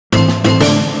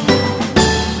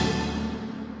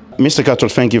Mr.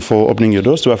 Cartwright, thank you for opening your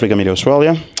doors to Africa Media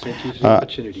Australia. Thank you for the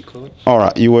opportunity, Clyde. All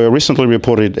right, you were recently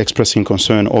reported expressing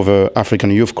concern over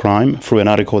African youth crime through an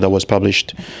article that was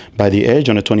published by The Age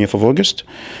on the 20th of August.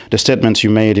 The statements you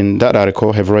made in that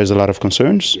article have raised a lot of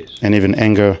concerns and even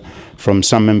anger from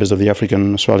some members of the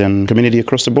African Australian community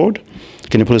across the board.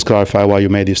 Can you please clarify why you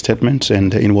made these statements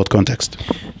and in what context?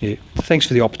 Yeah, thanks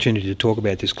for the opportunity to talk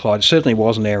about this, Clyde. It certainly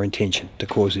wasn't our intention to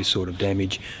cause this sort of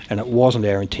damage, and it wasn't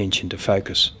our intention to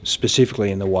focus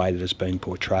specifically in the way that it's been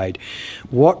portrayed.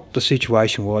 What the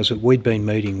situation was that we'd been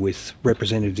meeting with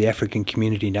representatives of the African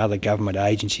community and other government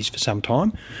agencies for some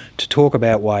time to talk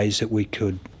about ways that we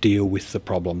could deal with the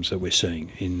problems that we're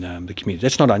seeing in the community.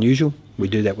 That's not unusual. We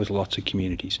do that with lots of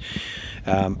communities.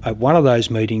 At one of those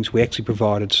meetings, we actually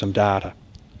provided some data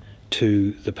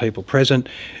to the people present.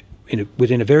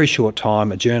 Within a very short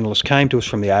time, a journalist came to us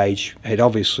from The Age, had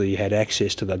obviously had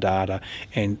access to the data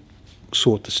and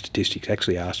sought the statistics,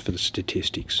 actually asked for the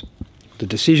statistics. The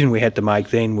decision we had to make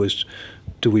then was,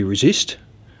 do we resist?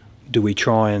 Do we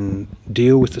try and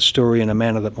deal with the story in a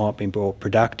manner that might be more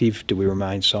productive? Do we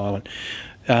remain silent?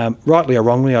 Rightly or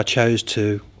wrongly, I chose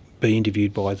to be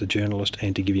interviewed by the journalist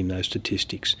and to give him those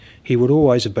statistics. He would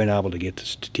always have been able to get the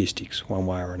statistics one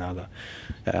way or another.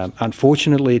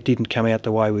 Unfortunately, it didn't come out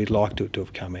the way we'd liked it to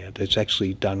have come out. It's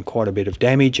actually done quite a bit of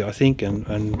damage, I think,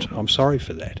 and I'm sorry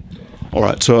for that. All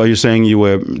right, so are you saying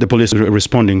the police were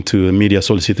responding to media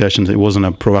solicitations? It wasn't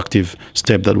a proactive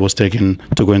step that was taken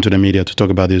to go into the media to talk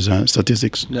about these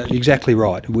statistics? No, exactly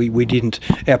right. We didn't.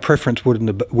 Our preference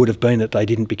would have been that they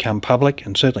didn't become public,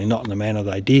 and certainly not in the manner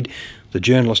they did. The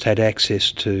journalist had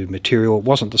access to material. It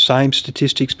wasn't the same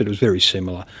statistics, but it was very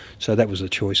similar. So that was the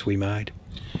choice we made.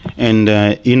 And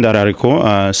in that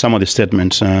article, some of the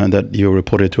statements that you're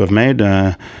reported to have made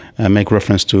make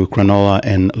reference to Cronulla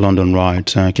and London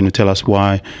riots. Can you tell us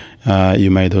why you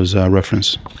made those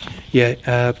reference?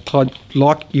 Yeah, Clyde,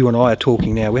 like you and I are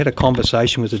talking now, we had a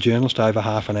conversation with the journalist over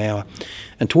half an hour.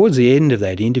 And towards the end of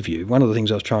that interview, one of the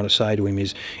things I was trying to say to him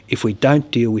is, if we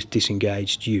don't deal with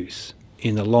disengaged youth,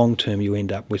 in the long term, you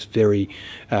end up with you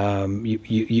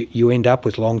end up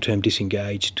with long-term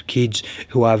disengaged kids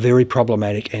who are very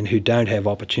problematic and who don't have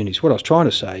opportunities. What I was trying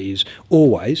to say is,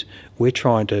 always we're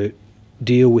trying to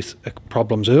deal with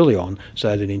problems early on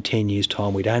so that in 10 years'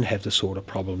 time we don't have the sort of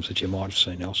problems that you might have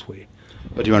seen elsewhere.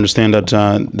 But you understand that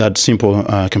that simple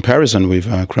comparison with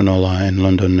Cronulla and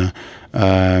London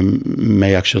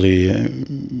may actually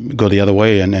go the other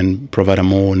way and provide a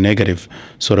more negative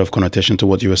sort of connotation to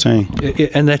what you were saying. Yeah,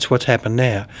 and that's what's happened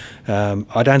now.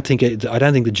 I don't think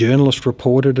the journalist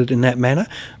reported it in that manner,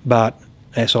 but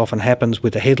as often happens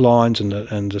with the headlines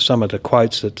and some of the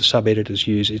quotes that the sub-editors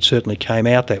use, it certainly came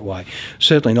out that way.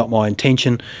 Certainly not my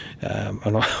intention,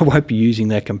 and I won't be using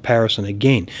that comparison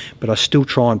again, but I still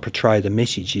try and portray the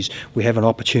message is we have an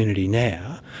opportunity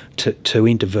now to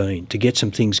intervene, to get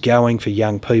some things going for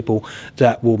young people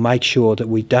that will make sure that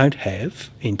we don't have,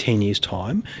 in 10 years'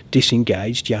 time,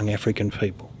 disengaged young African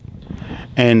people.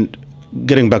 And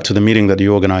getting back to the meeting that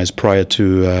you organised prior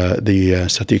to the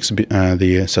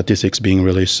statistics being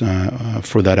released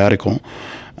through that article,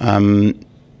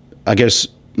 I guess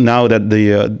now that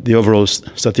the overall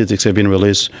statistics have been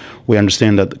released, we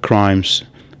understand that crimes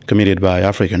committed by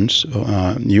Africans,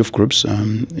 youth groups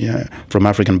from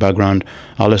African background,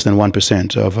 are less than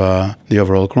 1% of the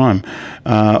overall crime.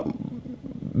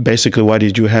 Basically, why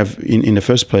did you have, in the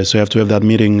first place, you have to have that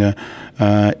meeting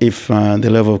if the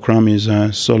level of crime is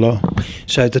so low?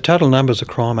 So the total numbers of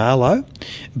crime are low,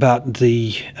 but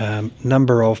the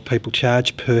number of people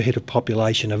charged per head of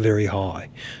population are very high.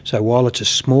 So while it's a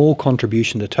small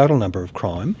contribution to the total number of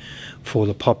crime for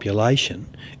the population,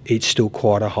 it's still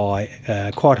quite high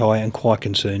and quite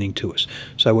concerning to us.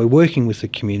 So we're working with the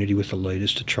community, with the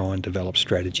leaders, to try and develop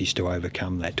strategies to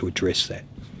overcome that, to address that.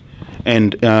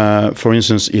 And for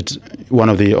instance, it's one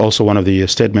of the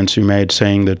statements you made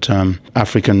saying that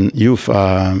African youth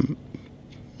are,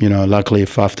 likely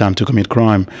far time to commit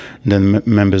crime than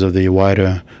members of the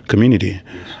wider community.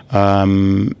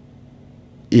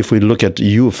 If we look at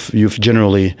youth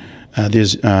generally,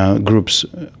 these groups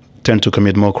tend to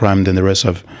commit more crime than the rest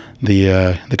of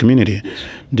the community. Yes.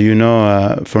 Do you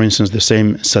know, for instance, the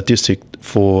same statistic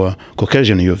for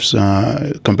Caucasian youths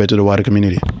compared to the wider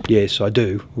community? Yes, I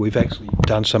do. We've actually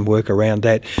done some work around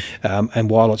that,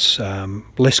 and while it's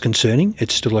less concerning,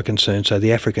 it's still a concern. So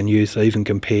the African youth, even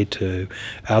compared to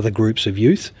other groups of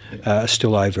youth, are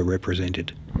still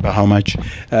overrepresented. By how much?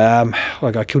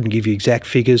 I couldn't give you exact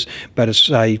figures, but it's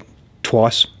say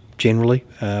twice generally.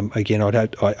 Again,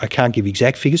 I can't give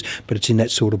exact figures, but it's in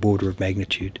that sort of order of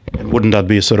magnitude. And wouldn't that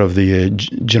be sort of the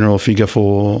general figure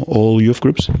for all youth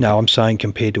groups? No, I'm saying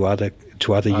compared to other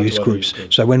youth groups.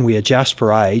 So when we adjust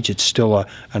for age, it's still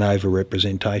an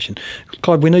overrepresentation.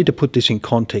 Clyde, we need to put this in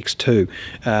context too.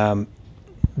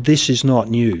 This is not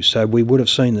new. So we would have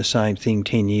seen the same thing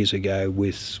 10 years ago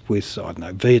with I don't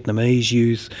know, Vietnamese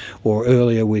youth, or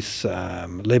earlier with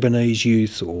Lebanese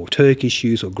youth or Turkish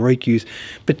youth or Greek youth,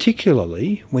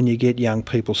 particularly when you get young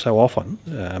people so often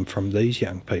from these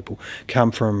young people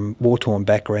come from war-torn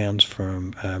backgrounds,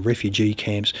 from refugee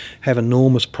camps, have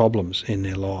enormous problems in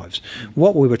their lives.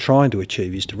 What we were trying to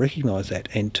achieve is to recognise that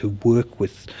and to work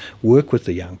with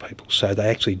the young people so they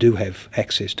actually do have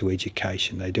access to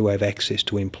education, they do have access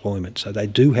to employment, so they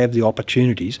do have the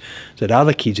opportunities that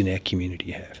other kids in our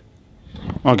community have.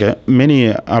 Okay, many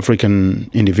African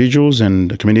individuals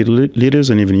and community leaders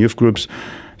and even youth groups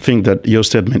think that your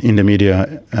statement in the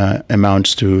media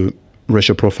amounts to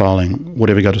racial profiling. What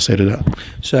have you got to say to that?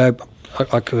 So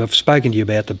I've spoken to you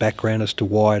about the background as to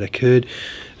why it occurred.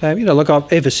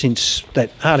 Look, ever since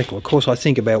that article, of course, I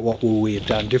think about what will we have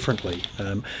done differently.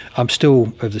 I'm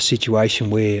still of the situation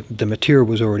where the material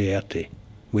was already out there.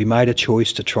 We made a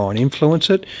choice to try and influence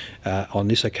it. On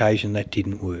this occasion, that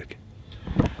didn't work.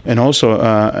 And also,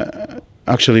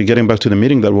 actually, getting back to the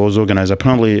meeting that was organized,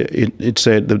 apparently it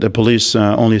said that the police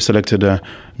only selected a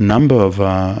number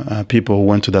of people who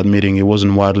went to that meeting. It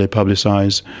wasn't widely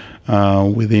publicized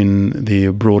within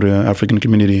the broader African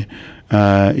community.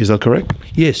 Is that correct?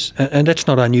 Yes, and that's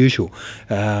not unusual.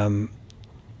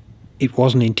 It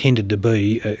wasn't intended to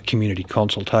be a community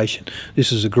consultation.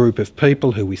 This is a group of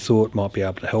people who we thought might be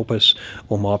able to help us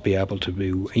or might be able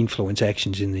to influence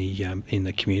actions in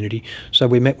the community. So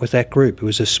we met with that group. It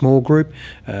was a small group.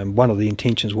 One of the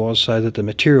intentions was so that the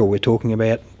material we're talking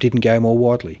about didn't go more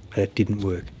widely. That didn't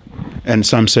work. And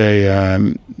some say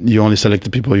you only select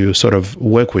the people you sort of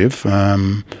work with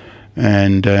and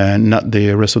not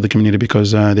the rest of the community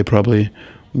because they probably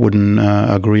wouldn't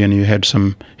agree and you had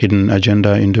some hidden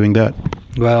agenda in doing that.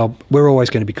 Well, we're always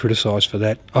going to be criticised for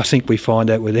that. I think we find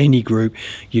out with any group,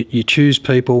 you choose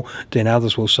people, then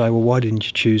others will say, well, why didn't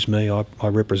you choose me? I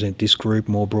represent this group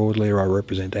more broadly, or I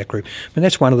represent that group. And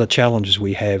that's one of the challenges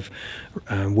we have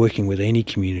working with any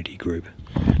community group.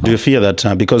 Do you fear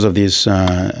that because of these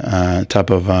type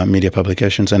of media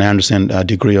publications, and I understand a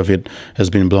degree of it has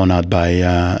been blown out by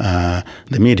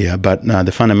the media, but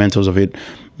the fundamentals of it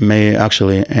may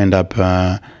actually end up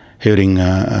hurting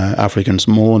Africans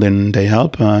more than they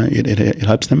help? It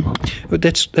helps them? But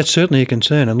that's certainly a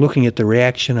concern. And looking at the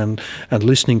reaction and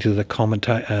listening to the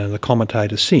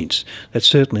commentators since, that's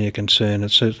certainly a concern.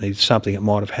 It's certainly something that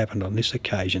might have happened on this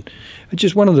occasion. It's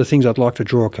just one of the things I'd like to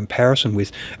draw a comparison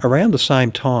with. Around the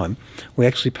same time, we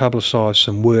actually publicised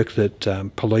some work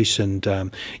that police and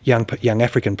young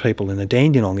African people in the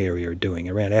Dandenong area are doing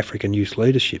around African youth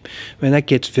leadership. I mean, that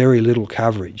gets very little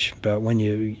coverage, but when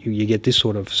you get this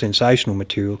sort of sensational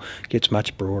material, it gets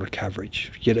much broader coverage.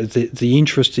 Yet the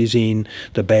interest is in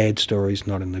the bad stories,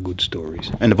 not in the good stories.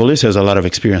 And the police has a lot of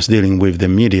experience dealing with the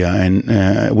media,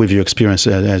 and with your experience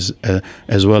as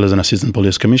well as an assistant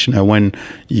police commissioner, when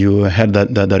you had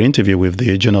that interview with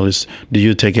the journalist, do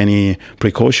you take any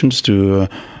precautions to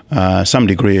some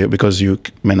degree, because you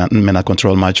may not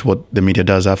control much what the media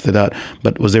does after that,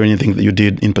 but was there anything that you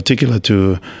did in particular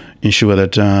to ensure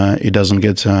that it doesn't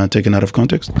get taken out of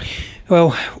context?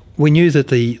 Well, we knew that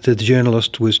the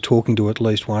journalist was talking to at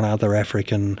least one other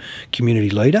African community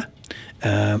leader,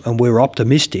 and we were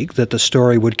optimistic that the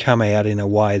story would come out in a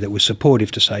way that was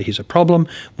supportive to say, here's a problem,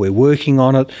 we're working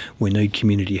on it, we need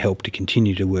community help to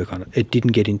continue to work on it. It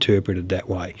didn't get interpreted that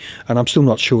way, and I'm still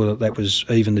not sure that that was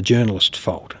even the journalist's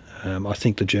fault. I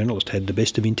think the journalist had the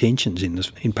best of intentions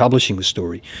in publishing the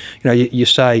story. You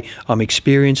say I'm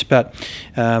experienced, but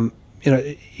one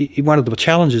of the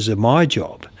challenges of my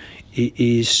job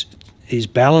is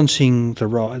balancing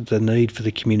the need for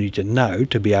the community to know,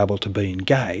 to be able to be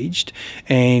engaged,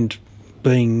 and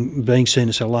being seen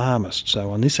as alarmist.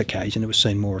 So on this occasion, it was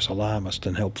seen more as alarmist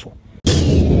than helpful.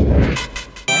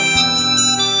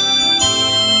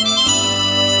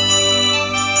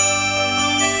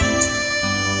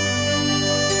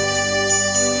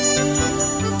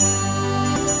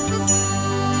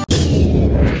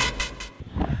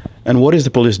 And what is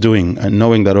the police doing,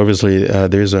 knowing that obviously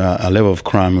there's a level of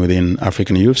crime within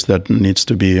African youths that needs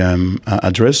to be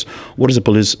addressed? What is the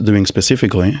police doing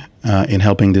specifically in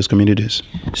helping these communities?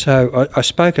 So I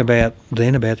spoke about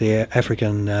the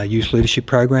African Youth Leadership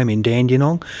Program in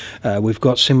Dandenong. We've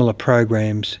got similar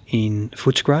programs in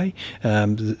Footscray.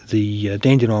 The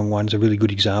Dandenong one's a really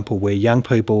good example where young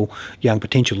people, young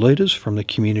potential leaders from the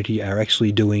community are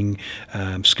actually doing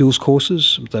skills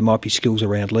courses. There might be skills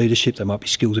around leadership, there might be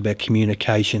skills about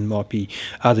communication, might be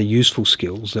other useful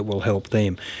skills that will help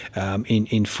them.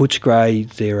 In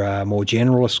Footscray there are more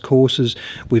generalist courses.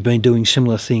 We've been doing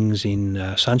similar things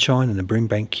in Sunshine and the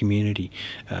Brimbank community.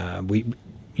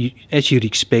 As you'd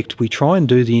expect, we try and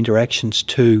do the interactions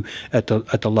too at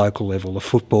the local level, the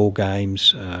football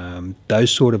games,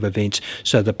 those sort of events,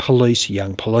 so the police,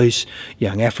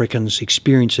 young Africans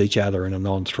experience each other in a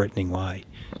non-threatening way.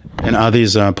 And are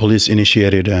these Victoria Police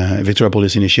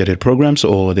initiated programs,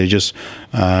 or are they just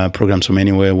programs from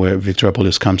anywhere where Victoria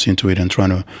Police comes into it and trying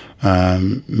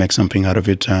to make something out of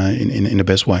it in the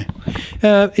best way?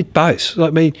 It both. I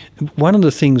mean, one of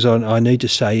the things I need to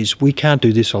say is we can't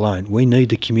do this alone. We need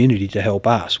the community to help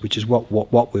us, which is what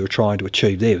we were trying to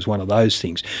achieve there, was one of those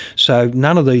things. So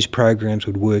none of these programs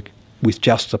would work with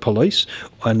just the police,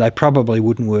 and they probably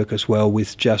wouldn't work as well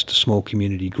with just a small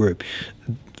community group.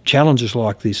 Challenges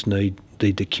like this need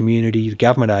the community, the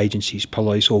government agencies,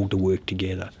 police, all to work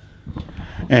together.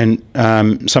 And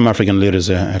some African leaders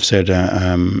have said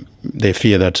they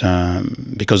fear that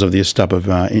because of this type of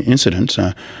incidents,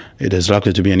 it is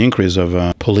likely to be an increase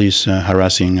of police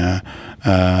harassing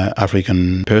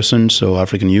African persons or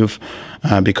African youth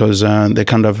because they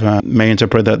kind of may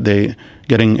interpret that they're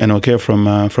getting an okay from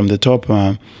the top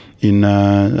in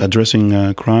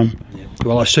addressing crime.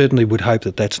 Well, I certainly would hope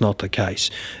that that's not the case.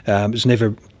 It was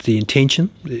never the intention.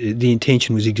 The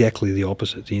intention was exactly the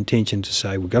opposite. The intention to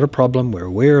say, we've got a problem, we're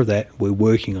aware of that, we're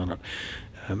working on it.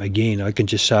 Again, I can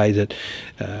just say that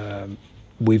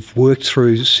we've worked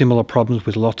through similar problems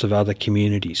with lots of other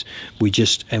communities. We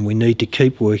need to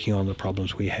keep working on the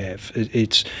problems we have.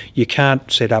 You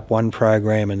can't set up one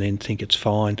program and then think it's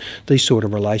fine. These sort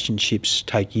of relationships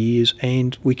take years,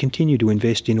 and we continue to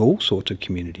invest in all sorts of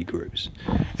community groups.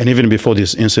 And even before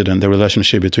this incident, the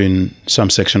relationship between some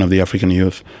section of the African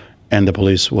youth and the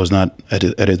police was not at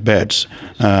its best.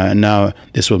 Now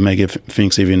this will make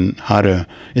things even harder.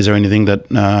 Is there anything that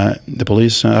the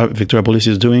police, Victoria Police,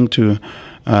 is doing to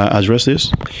address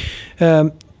this?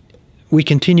 We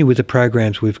continue with the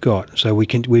programs we've got. So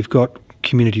we've got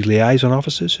community liaison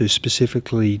officers who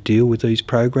specifically deal with these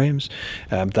programs.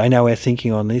 They know our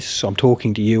thinking on this. I'm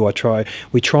talking to you.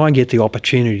 We try and get the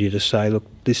opportunity to say, look,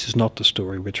 this is not the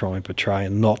story we're trying to portray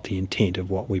and not the intent of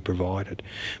what we provided.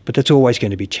 But that's always going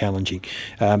to be challenging.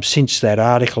 Since that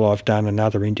article, I've done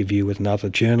another interview with another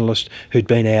journalist who'd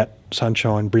been out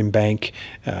Sunshine, Brimbank,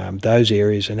 those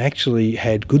areas, and actually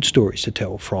had good stories to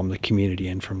tell from the community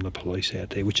and from the police out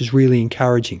there, which is really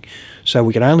encouraging. So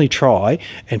we can only try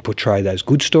and portray those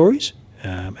good stories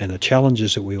and the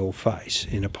challenges that we all face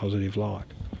in a positive light.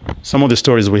 Some of the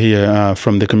stories we hear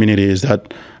from the community is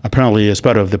that apparently as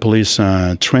part of the police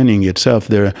training itself,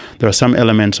 there are some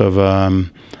elements of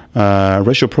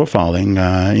racial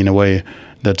profiling in a way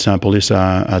that police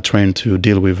are trained to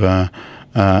deal with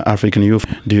African youth.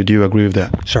 Do you agree with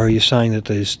that? Sorry, you're saying that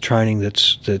there's training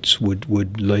that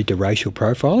would lead to racial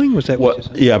profiling? Was that what you're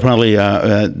saying? Yeah, apparently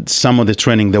some of the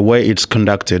training, the way it's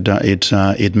conducted,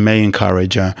 it may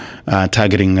encourage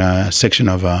targeting a section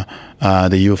of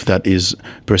the youth that is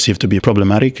perceived to be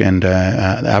problematic, and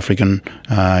African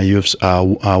youths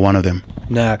are one of them.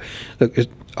 No, look,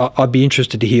 I'd be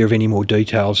interested to hear of any more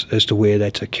details as to where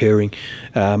that's occurring.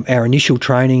 Our initial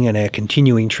training and our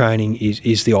continuing training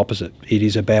is the opposite. It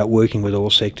is about working with all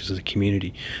sectors of the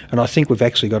community, and I think we've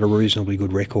actually got a reasonably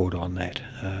good record on that.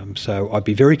 So I'd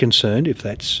be very concerned if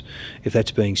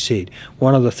that's being said.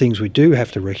 One of the things we do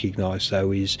have to recognise,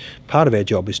 though, is part of our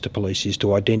job as to police is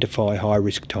to identify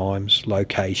high-risk times,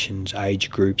 locations, age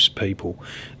groups, people.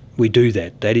 We do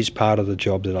that. That is part of the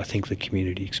job that I think the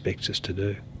community expects us to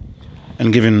do.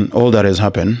 And given all that has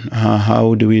happened,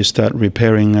 how do we start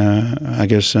repairing,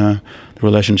 the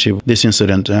relationship? This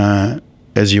incident,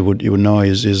 as you would know,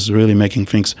 is really making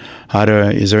things harder.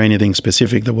 Is there anything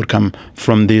specific that would come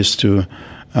from this to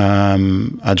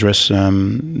address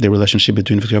the relationship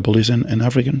between Victoria Police and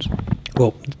Africans?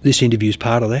 Well, this interview is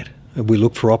part of that. We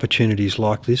look for opportunities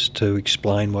like this to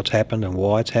explain what's happened and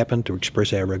why it's happened, to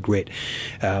express our regret.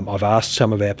 I've asked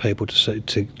some of our people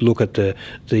to look at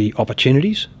the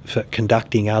opportunities for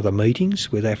conducting other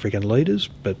meetings with African leaders,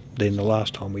 but then the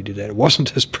last time we did that, it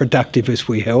wasn't as productive as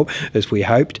we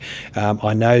hoped.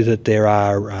 I know that there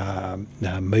are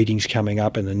meetings coming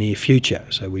up in the near future,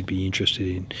 so we'd be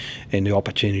interested in the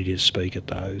opportunity to speak at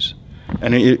those.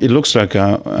 And it looks like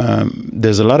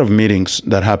there's a lot of meetings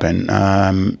that happen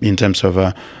in terms of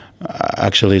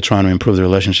actually trying to improve the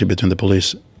relationship between the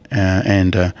police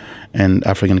and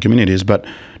African communities, but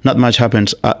not much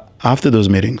happens after those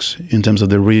meetings in terms of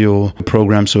the real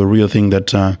programs or real thing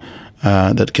that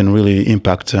that can really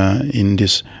impact in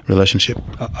this relationship.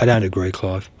 I don't agree,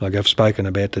 Clive. Like, I've spoken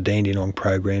about the Dandenong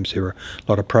programs. There are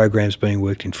a lot of programs being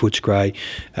worked in Footscray.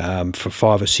 For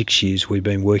 5 or 6 years, we've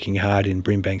been working hard in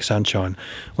Brimbank Sunshine.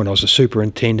 When I was a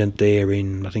superintendent there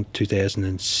in, I think,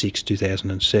 2006,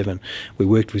 2007, we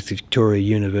worked with Victoria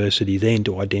University then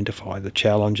to identify the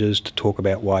challenges, to talk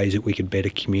about ways that we could better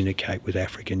communicate with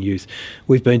African youth.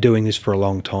 We've been doing this for a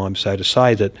long time, so to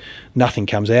say that nothing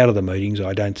comes out of the meetings,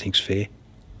 I don't think's fair.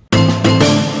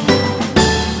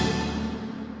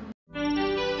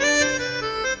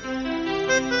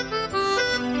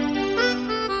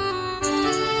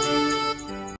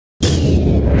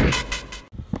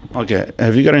 Okay,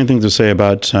 have you got anything to say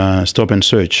about stop and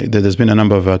search? There's been a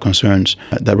number of concerns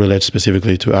that relate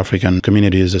specifically to African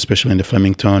communities, especially in the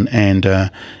Flemington and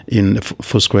in the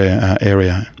Footscray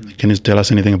area. Can you tell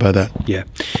us anything about that? Yeah.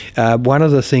 One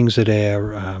of the things that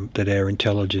our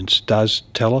intelligence does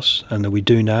tell us, and that we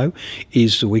do know,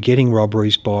 is that we're getting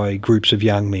robberies by groups of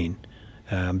young men.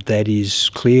 That is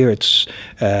clear. It's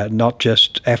not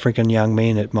just African young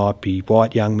men, it might be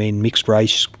white young men, mixed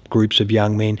race groups of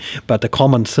young men, but the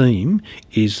common theme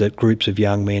is that groups of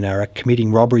young men are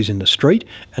committing robberies in the street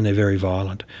and they're very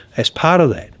violent. As part of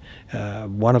that,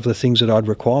 one of the things that I'd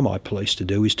require my police to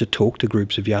do is to talk to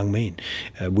groups of young men.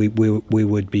 We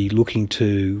would be looking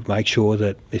to make sure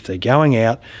that if they're going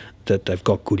out, that they've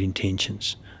got good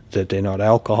intentions, that they're not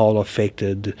alcohol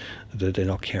affected, that they're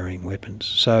not carrying weapons.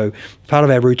 So part of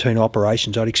our routine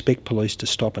operations, I'd expect police to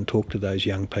stop and talk to those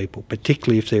young people,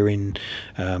 particularly if they're in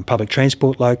public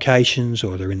transport locations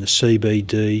or they're in the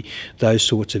CBD, those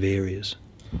sorts of areas.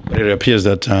 But it appears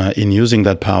that in using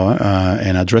that power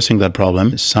and addressing that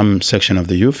problem, some section of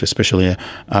the youth, especially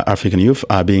African youth,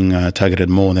 are being targeted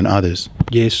more than others.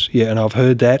 Yes, yeah, and I've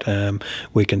heard that.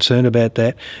 We're concerned about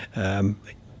that.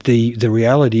 The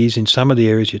reality is, in some of the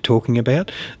areas you're talking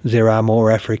about, there are more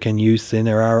African youth than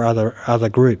there are other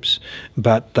groups,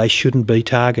 but they shouldn't be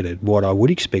targeted. What I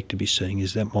would expect to be seeing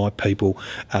is that my people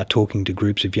are talking to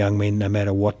groups of young men, no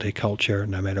matter what their culture,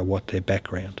 no matter what their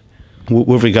background.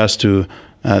 With regards to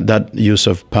that use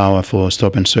of power for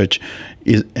stop and search,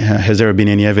 has there been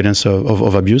any evidence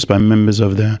of abuse by members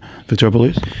of the Victoria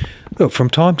Police? Well,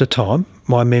 from time to time,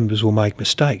 my members will make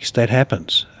mistakes. That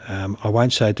happens. I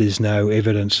won't say there's no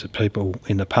evidence that people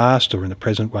in the past or in the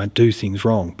present won't do things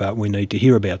wrong, but we need to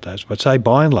hear about those. But say,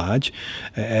 by and large,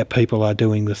 our people are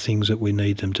doing the things that we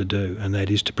need them to do, and that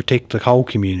is to protect the whole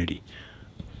community.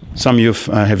 Some youth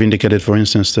have indicated, for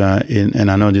instance,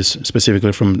 and I know this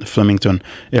specifically from the Flemington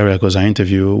area because I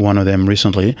interviewed one of them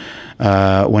recently,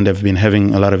 when they've been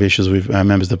having a lot of issues with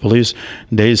members of the police,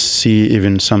 they see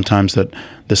even sometimes that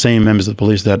the same members of the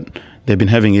police that they've been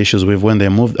having issues with, when they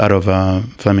moved out of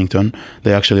Flemington,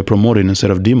 they actually promoted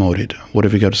instead of demoted. What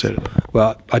have you got to say?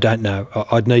 Well, I don't know.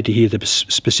 I'd need to hear the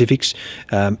specifics.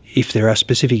 If there are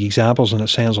specific examples, and it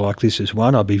sounds like this is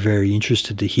one, I'd be very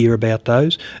interested to hear about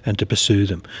those and to pursue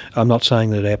them. I'm not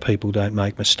saying that our people don't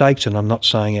make mistakes, and I'm not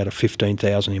saying out of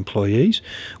 15,000 employees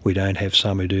we don't have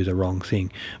some who do the wrong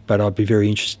thing, but I'd be very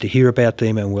interested to hear about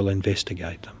them, and we'll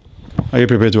investigate them. Are you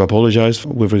prepared to apologise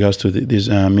with regards to these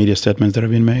media statements that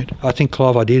have been made? I think,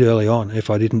 Clive, I did early on. If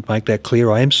I didn't make that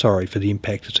clear, I am sorry for the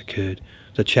impact that's occurred.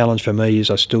 The challenge for me is,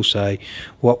 I still say,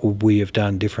 what would we have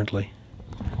done differently?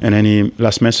 And any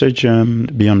last message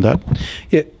beyond that?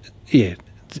 Yeah.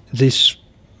 This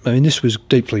was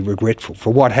deeply regretful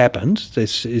for what happened.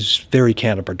 This is very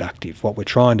counterproductive. What we're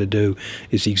trying to do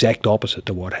is the exact opposite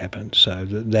to what happened. So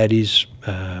that is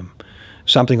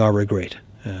something I regret.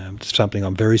 Something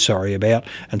I'm very sorry about,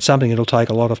 and something it'll take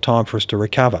a lot of time for us to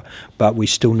recover. But we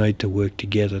still need to work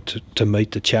together to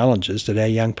meet the challenges that our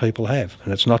young people have.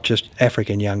 And it's not just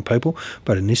African young people,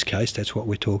 but in this case, that's what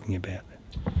we're talking about.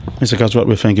 Mr. Cartwright,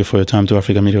 we thank you for your time to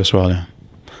Africa Media Australia.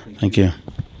 Thank you.